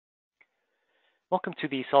Welcome to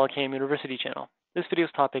the SolidCAM University channel. This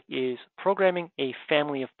video's topic is programming a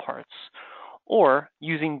family of parts, or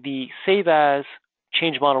using the save as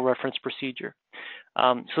change model reference procedure.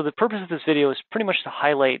 So the purpose of this video is pretty much to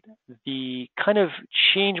highlight the kind of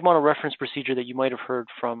change model reference procedure that you might have heard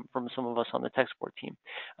from some of us on the tech support team.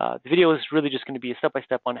 The video is really just going to be a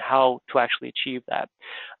step-by-step on how to actually achieve that.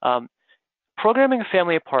 Programming a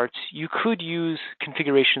family of parts, you could use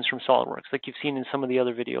configurations from SolidWorks, like you've seen in some of the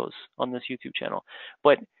other videos on this YouTube channel.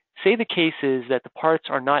 But say the case is that the parts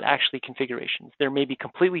are not actually configurations. They're maybe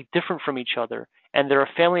completely different from each other, and they're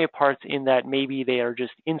a family of parts in that maybe they are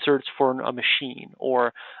just inserts for a machine,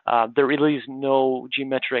 or there really is no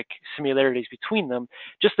geometric similarities between them,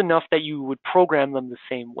 just enough that you would program them the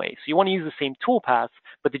same way. So you want to use the same toolpath,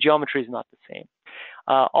 but the geometry is not the same.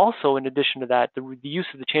 Also, in addition to that, the use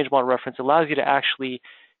of the change model reference allows you to actually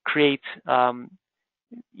create,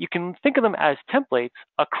 you can think of them as templates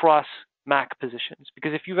across Mac positions.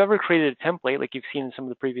 Because if you've ever created a template, like you've seen in some of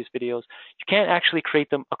the previous videos, you can't actually create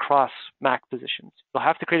them across Mac positions. You'll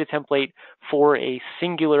have to create a template for a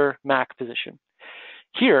singular Mac position.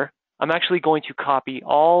 Here, I'm actually going to copy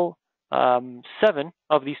all 7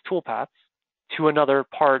 of these toolpaths to another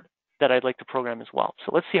part that I'd like to program as well.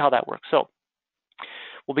 So let's see how that works. So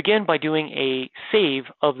we'll begin by doing a save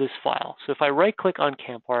of this file. So if I right-click on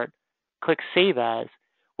CAM part, click Save As,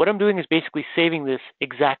 what I'm doing is basically saving this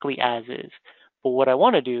exactly as is. But what I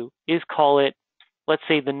want to do is call it, let's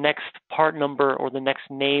say, the next part number or the next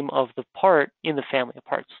name of the part in the family of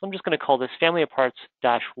parts. So I'm just going to call this family of parts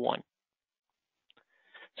 -1.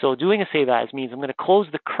 So doing a save as means I'm going to close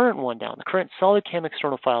the current one down, the current SolidCAM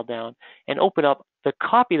external file down, and open up the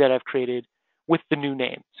copy that I've created with the new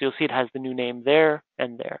name. So you'll see it has the new name there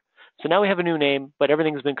and there. So now we have a new name, but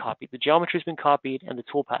everything's been copied. The geometry's been copied and the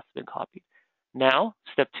toolpath has been copied. Now,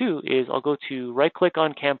 step 2 is I'll go to right-click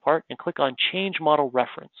on CAM part and click on Change Model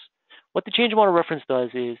Reference. What the Change Model Reference does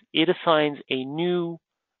is it assigns a new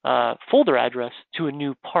folder address to a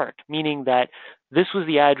new part, meaning that this was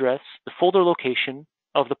the address, the folder location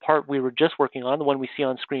of the part we were just working on, the one we see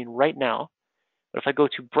on screen right now. But if I go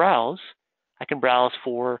to Browse, I can browse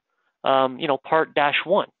for part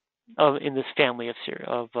 -1 in this family of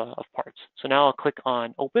parts. So now I'll click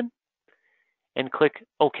on Open and click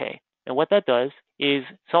OK. And what that does is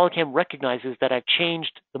SolidCAM recognizes that I've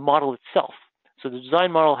changed the model itself. So the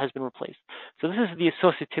design model has been replaced. So this is the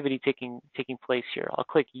associativity taking place here. I'll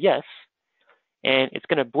click Yes, and it's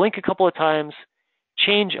going to blink a couple of times,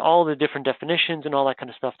 change all the different definitions and all that kind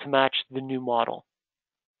of stuff to match the new model.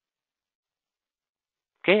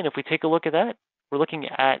 Okay, and if we take a look at that, we're looking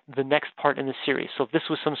at the next part in the series. So if this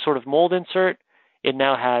was some sort of mold insert, it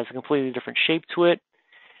now has a completely different shape to it.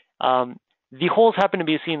 The holes happen to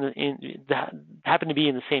be in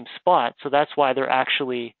the same spot, so that's why they're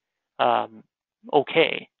actually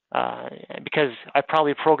okay. Because I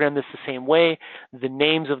probably programmed this the same way. The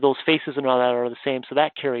names of those faces and all that are the same, so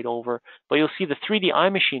that carried over. But you'll see the 3D eye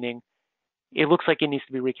machining, it looks like it needs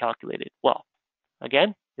to be recalculated. Well,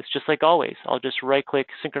 again, it's just like always. I'll just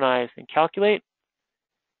right-click, synchronize, and calculate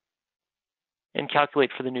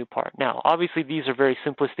for the new part. Now, obviously, these are very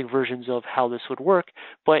simplistic versions of how this would work,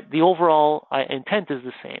 but the overall intent is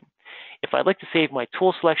the same. If I'd like to save my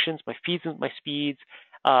tool selections, my feeds and my speeds,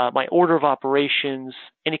 my order of operations,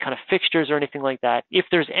 any kind of fixtures or anything like that, if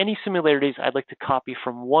there's any similarities, I'd like to copy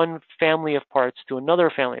from one family of parts to another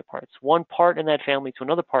family of parts, one part in that family to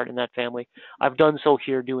another part in that family. I've done so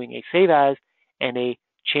here doing a save as and a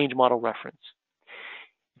change model reference.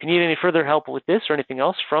 If you need any further help with this or anything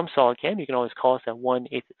else from SolidCAM, you can always call us at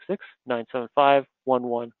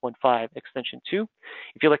 1-866-975-1115, extension 2.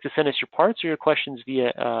 If you'd like to send us your parts or your questions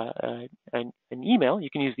via an email, you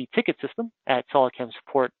can use the ticket system at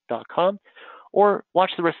solidcamsupport.com, or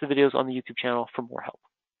watch the rest of the videos on the YouTube channel for more help.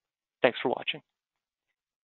 Thanks for watching.